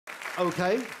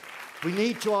Okay. We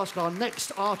need to ask our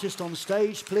next artist on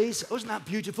stage, please. Wasn't that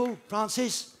beautiful,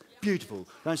 Francis? Beautiful.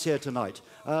 Don't see her tonight.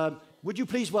 Would you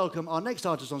please welcome our next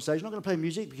artist on stage? I'm not going to play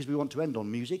music because we want to end on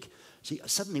music. See,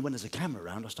 suddenly when there's a camera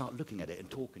around, I start looking at it and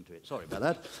talking to it. Sorry about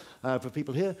that. For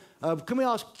people here. Can we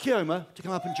ask Keøma to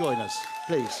come up and join us,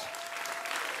 please?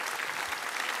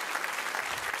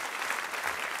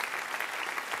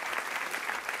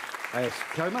 Yes,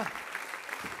 Keøma.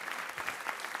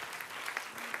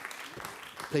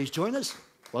 Please join us.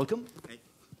 Welcome. Hey.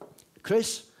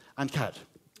 Chris and Kat.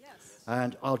 Yes.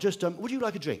 And I'll just... would you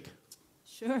like a drink?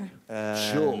 Sure.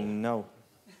 Sure. No.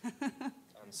 I'm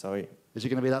sorry. Is it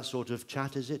going to be that sort of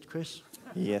chat, is it, Chris?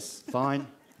 Yes. Fine.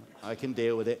 I can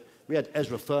deal with it. We had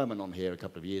Ezra Furman on here a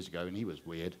couple of years ago, and he was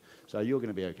weird. So you're going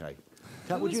to be okay.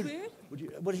 Kat, Who was weird?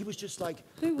 Well, he was just like...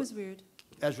 Who was weird?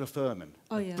 Ezra Furman.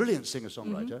 Oh, yeah. Brilliant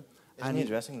singer-songwriter. Isn't he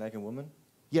dressing like a woman?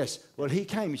 Yes. Well, he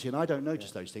came, you see, and I don't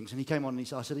notice those things. And he came on and he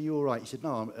said, I said, are you all right? He said,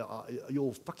 no,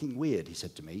 you're fucking weird, he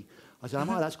said to me. I said,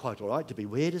 that's quite all right to be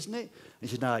weird, isn't it? And he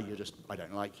said, no, I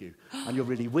don't like you. And you're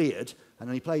really weird. And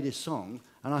then he played his song,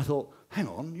 and I thought, hang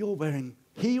on, you're wearing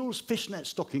heels, fishnet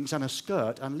stockings, and a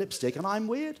skirt and lipstick, and I'm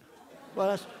weird?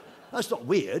 Well, that's not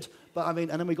weird, but I mean,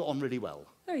 and then we got on really well.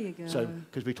 There you go. So,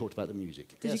 because we talked about the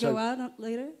music. Did you go out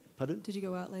later? Pardon? Did you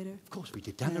go out later? Of course we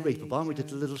did. Down the Reeperbahn, we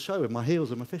did a little show with my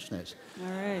heels and my fishnets.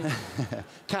 All right.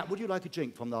 Kat, would you like a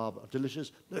drink from our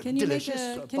delicious Can you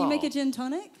make a gin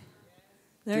tonic?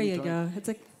 There you go. It's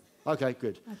a... Okay,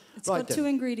 good. It's got 2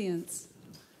 ingredients.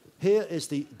 Here is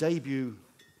the debut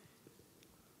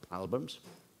albums.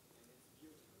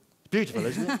 Beautiful,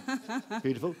 isn't it?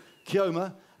 Beautiful.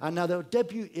 Keøma. And now the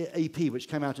debut EP, which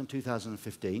came out in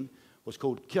 2015, was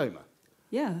called Keøma.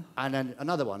 Yeah. And then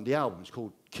another one, the album, is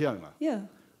called Keøma. Yeah.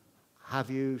 Have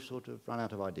you sort of run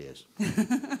out of ideas?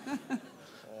 I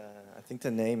think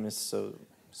the name is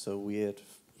so weird.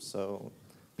 So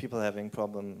people having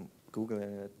problem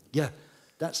Googling it. Yeah,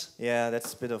 that's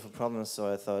a bit of a problem.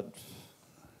 So I thought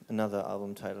another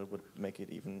album title would make it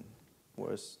even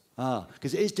worse.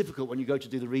 Because it is difficult when you go to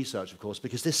do the research, of course,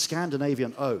 because this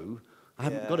Scandinavian O, I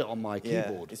haven't got it on my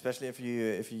keyboard. Especially if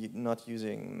you're not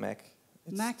using Mac.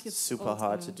 It's super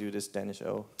hard to do this Danish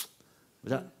O.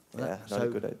 Not a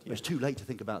good idea. It's too late to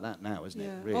think about that now, isn't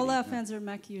it? Really? All our fans are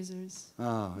Mac users.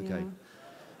 Oh, okay.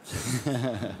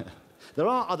 Yeah. There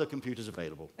are other computers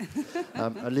available.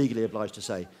 I'm legally obliged to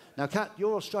say. Now, Kat,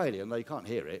 you're Australian, though you can't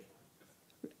hear it.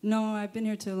 No, I've been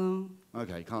here too long.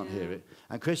 Okay, can't hear it.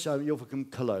 And Chris, you're from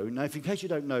Cologne. Now, in case you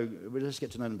don't know, let's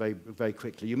get to know them very, very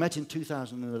quickly. You met in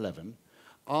 2011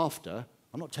 after...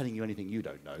 I'm not telling you anything you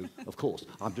don't know, of course.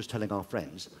 I'm just telling our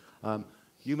friends.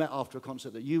 You met after a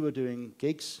concert that you were doing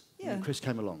gigs, and Chris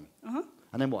came along. Uh-huh.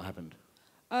 And then what happened?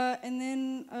 And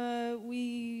then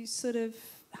we sort of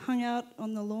hung out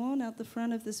on the lawn out the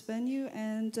front of this venue,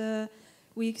 and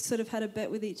we sort of had a bet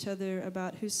with each other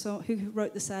about who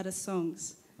wrote the saddest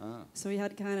songs. So we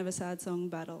had kind of a sad song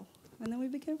battle, and then we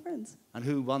became friends. And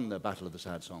who won the Battle of the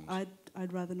Sad Songs?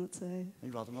 I'd rather not say.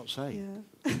 You'd rather not say?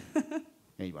 Yeah.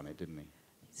 Yeah, he won it, didn't he?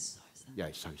 He's so sad. Yeah,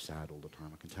 he's so sad all the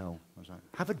time, I can tell. I was like,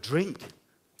 have a drink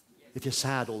if you're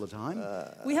sad all the time.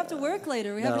 We have to work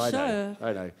later. We have a show.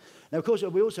 I know. Now, of course, I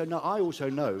also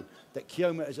know that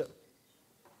Keøma is a...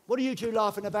 What are you two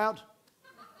laughing about?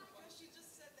 Because she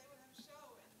just said they would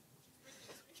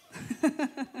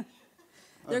have a show.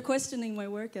 They're questioning my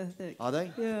work ethic. Are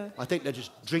they? Yeah. I think they're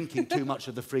just drinking too much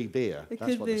of the free beer.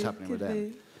 That's what's happening with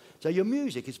them. So your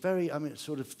music is very, it's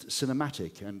sort of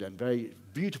cinematic and very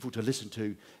beautiful to listen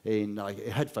to in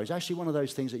headphones. Actually, one of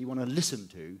those things that you want to listen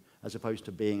to as opposed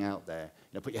to being out there.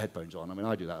 Put your headphones on. I mean,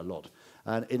 I do that a lot.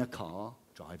 And in a car,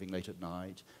 driving late at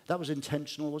night. That was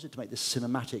intentional, was it, to make this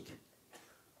cinematic?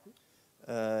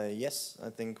 Yes, I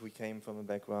think we came from a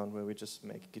background where we just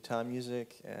make guitar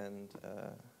music, and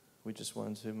we just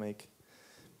wanted to make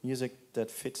music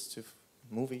that fits to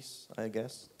movies, I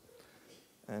guess.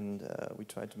 And we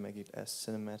tried to make it as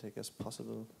cinematic as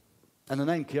possible. And the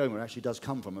name Keøma actually does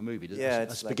come from a movie, doesn't it?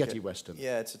 A spaghetti western.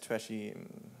 Yeah, it's a trashy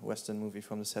western movie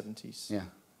from the 70s. Yeah.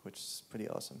 Which is pretty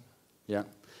awesome. Yeah.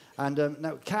 And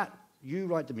now, Kat, you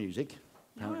write the music,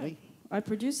 apparently. I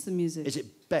produce the music. Is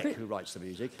it Beck who writes the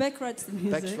music? Beck writes the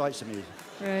music. Beck writes the music.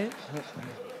 Right.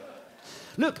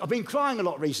 Look, I've been crying a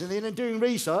lot recently and then doing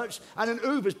research, and an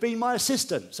Uber's been my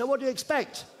assistant. So what do you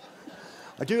expect?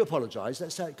 I do apologise,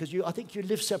 because I think you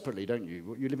live separately, don't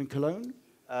you? You live in Cologne?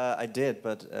 I did,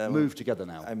 but... moved together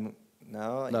now?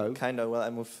 No. Kind of. Well,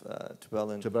 I moved to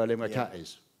Berlin. To Berlin, where Kat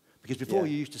is? Because before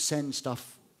you used to send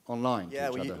stuff online to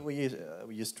each other. we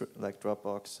used like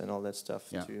Dropbox and all that stuff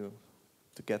to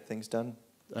get things done.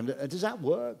 And does that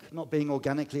work? Not being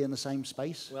organically in the same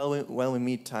space? Well, we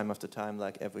meet time after time,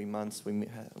 like every month.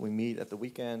 We meet at the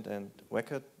weekend and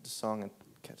record the song and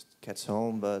catch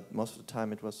home. But most of the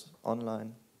time it was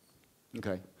online.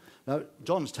 Okay. Now,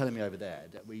 John's telling me over there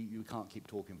that you can't keep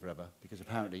talking forever because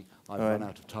apparently I've run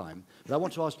out of time. But I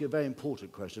want to ask you a very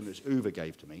important question which Uwe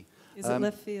gave to me. Is it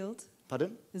left field?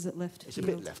 Pardon? Is it left It's field?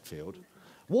 a bit left field.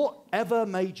 Whatever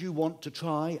made you want to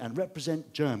try and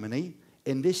represent Germany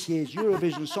in this year's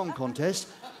Eurovision Song Contest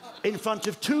in front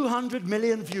of 200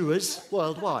 million viewers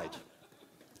worldwide?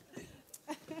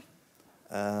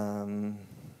 Well,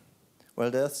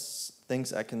 there's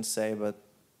things I can say, but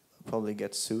I'll probably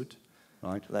get sued.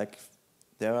 Right. Like,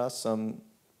 there are some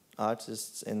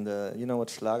artists in the... You know what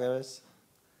Schlager is?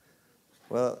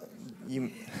 Well,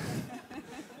 you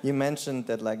mentioned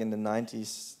that, like, in the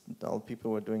 90s, all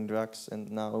people were doing drugs and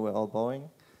now we're all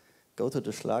boring. Go to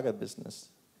the Schlager business.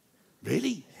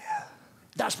 Really? Yeah.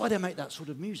 That's why they make that sort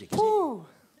of music, is it?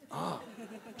 Ah.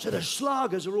 So the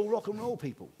Schlagers are all rock and roll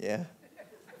people? Yeah.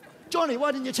 Johnny,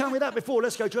 why didn't you tell me that before?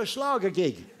 Let's go to a Schlager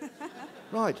gig.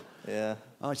 Right. Yeah.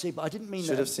 I see, but I didn't mean that.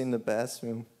 Should have seen the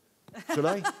bathroom. Should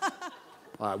I?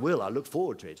 I will. I look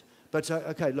forward to it. But,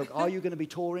 OK, look, are you going to be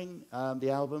touring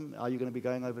the album? Are you going to be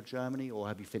going over to Germany, or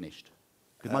have you finished?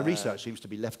 Because my research seems to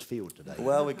be left field today.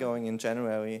 Well, we're going in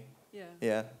January. Yeah.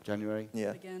 Yeah. January?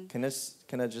 Yeah. Again.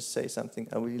 Can I just say something?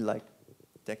 I really like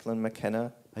Declan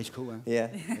McKenna. He's cool, man. Yeah.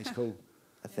 He's cool.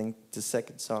 I think the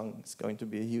second song is going to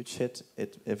be a huge hit,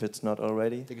 if it's not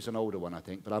already. I think it's an older one, I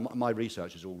think, but my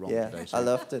research is all wrong Yeah, today. So I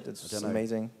loved it. It's don't know.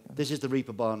 amazing. This is the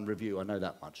Reeperbahn Revue, I know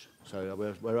that much.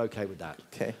 So we're OK with that.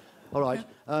 Okay. All right.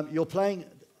 You're playing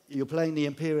the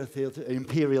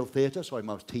Imperial Theatre. Sorry,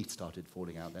 my teeth started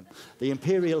falling out then. The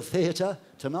Imperial Theatre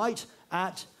tonight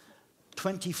at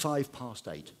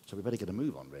 8:25. So we better get a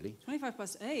move on, really.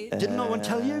 8:25. Didn't no one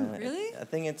tell you? Really? I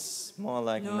think it's more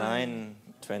like No.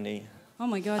 9:20. Oh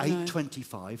my God, no.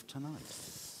 8:25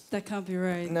 tonight. That can't be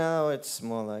right. No, it's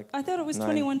more like I thought it was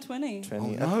 21:20.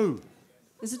 20. Oh, no.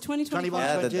 Is it 20:25? 21.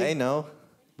 Yeah, that 20. they know.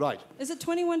 Right. Is it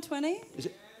 21:20? Is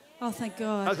it? Oh, thank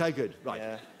God. OK, good. Right.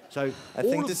 Yeah. So I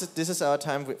think this is our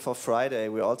time for Friday.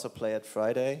 We also play at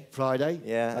Friday. Friday?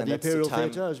 Yeah, At and the that's Imperial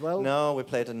time. Theatre as well? No, we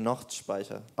played at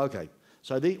Nachtspeicher. OK.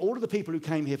 So all of the people who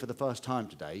came here for the first time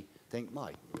today think,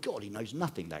 my God, he knows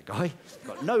nothing, that guy.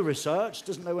 Got no research,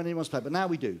 doesn't know when anyone's played. But now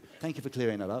we do. Thank you for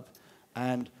clearing that up.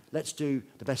 And let's do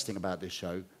the best thing about this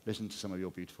show, listen to some of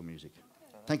your beautiful music.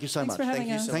 Thank you so Thanks much. for having Thank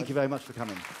you us. so Thank you very much for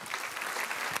coming.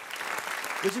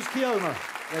 This is Keøma,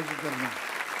 ladies and gentlemen.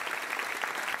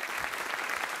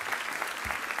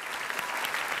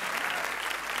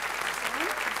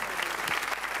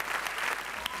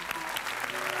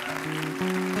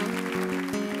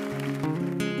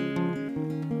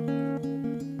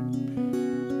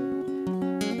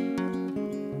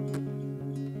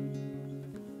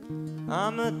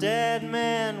 I'm a dead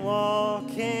man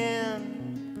walking,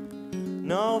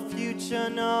 no future,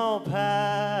 no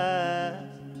past.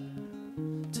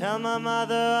 Tell my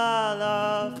mother I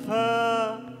love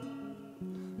her,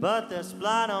 but there's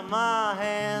blood on my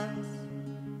hands.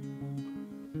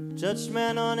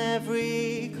 Judgment on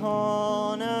every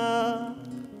corner.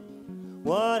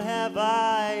 What have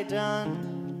I done?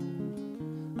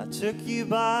 I took you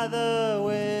by the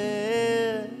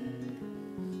way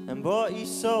and brought you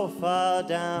so far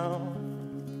down.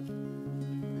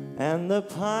 And the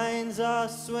pines are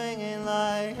swinging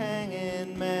like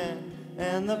hanging men.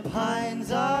 And the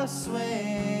pines are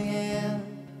swinging.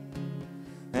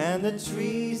 And the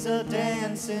trees are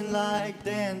dancing like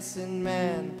dancing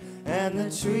men. And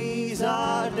the trees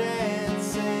are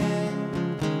dancing.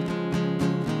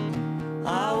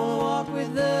 I will walk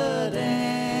with the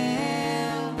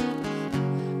damned.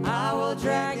 I will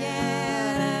drag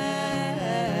an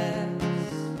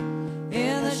axe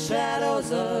in the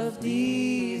shadows of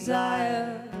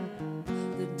desire.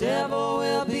 The devil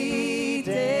will be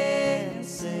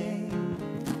dancing.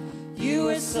 You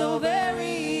were so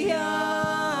very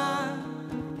young,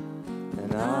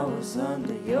 and I was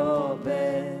under your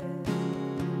bed,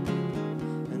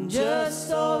 and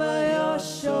just over your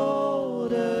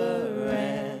shoulder,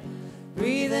 and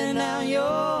breathing down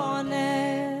your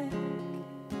neck.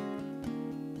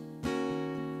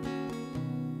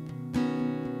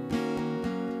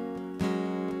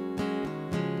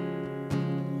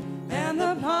 And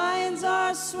the pines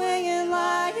are swinging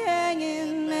like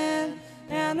hanging men.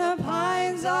 And the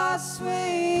pines are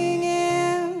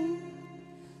swinging.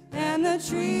 And the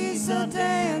trees are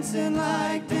dancing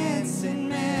like dancing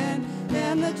men.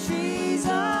 And the trees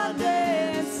are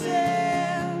dancing.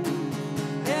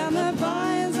 And the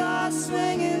pines are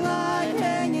swinging like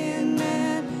hanging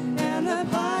men. And the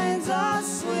pines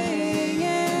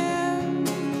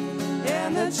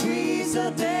the trees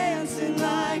are dancing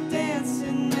like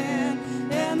dancing men,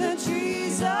 and the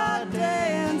trees are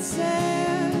dancing.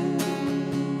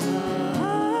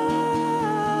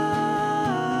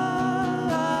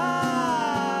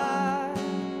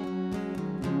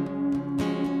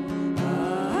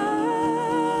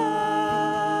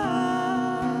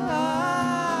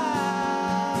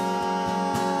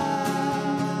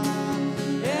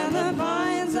 And the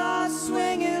pines are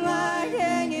swinging like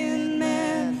hanging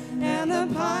men, and the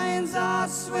pines are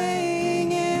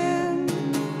swinging,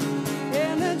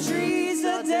 and the trees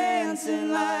are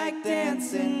dancing like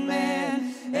dancing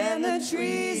men, and the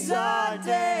trees are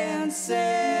dancing.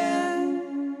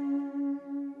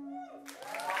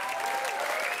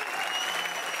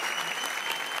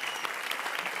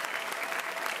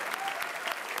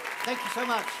 Thank you so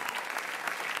much.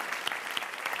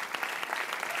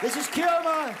 This is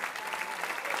Keøma.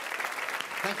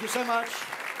 Thank you so much.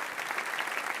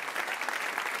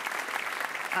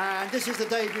 And this is the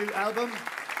debut album,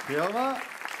 Keøma,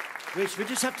 which we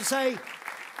just have to say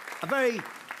a very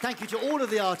thank you to all of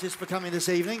the artists for coming this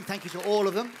evening. Thank you to all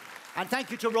of them. And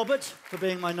thank you to Robert for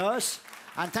being my nurse.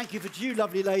 And thank you to you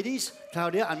lovely ladies,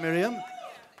 Claudia and Miriam.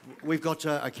 We've got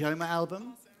a Keøma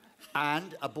album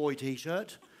and a boy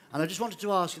T-shirt. And I just wanted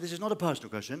to ask you, this is not a personal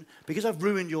question, because I've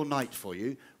ruined your night for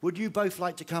you, would you both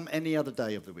like to come any other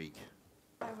day of the week?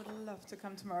 I would love to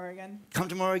come tomorrow again. Come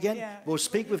tomorrow again? Yeah. We'll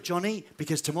speak with Johnny,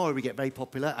 because tomorrow we get very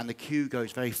popular and the queue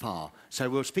goes very far. So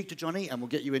we'll speak to Johnny and we'll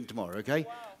get you in tomorrow, okay?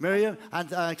 Wow. Miriam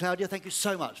and Claudia, thank you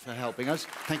so much for helping us.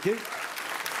 Thank you.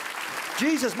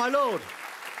 Jesus, my Lord.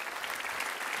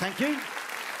 Thank you.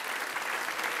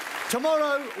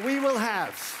 Tomorrow we will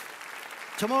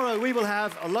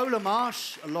have Lola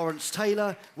Marsh, Lawrence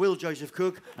Taylor, Will Joseph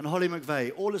Cook and Holly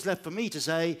McVeigh. All that's left for me to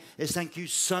say is thank you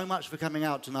so much for coming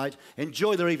out tonight.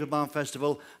 Enjoy the Reeperbahn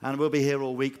Festival and we'll be here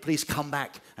all week. Please come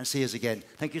back and see us again.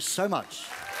 Thank you so much.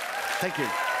 Thank you.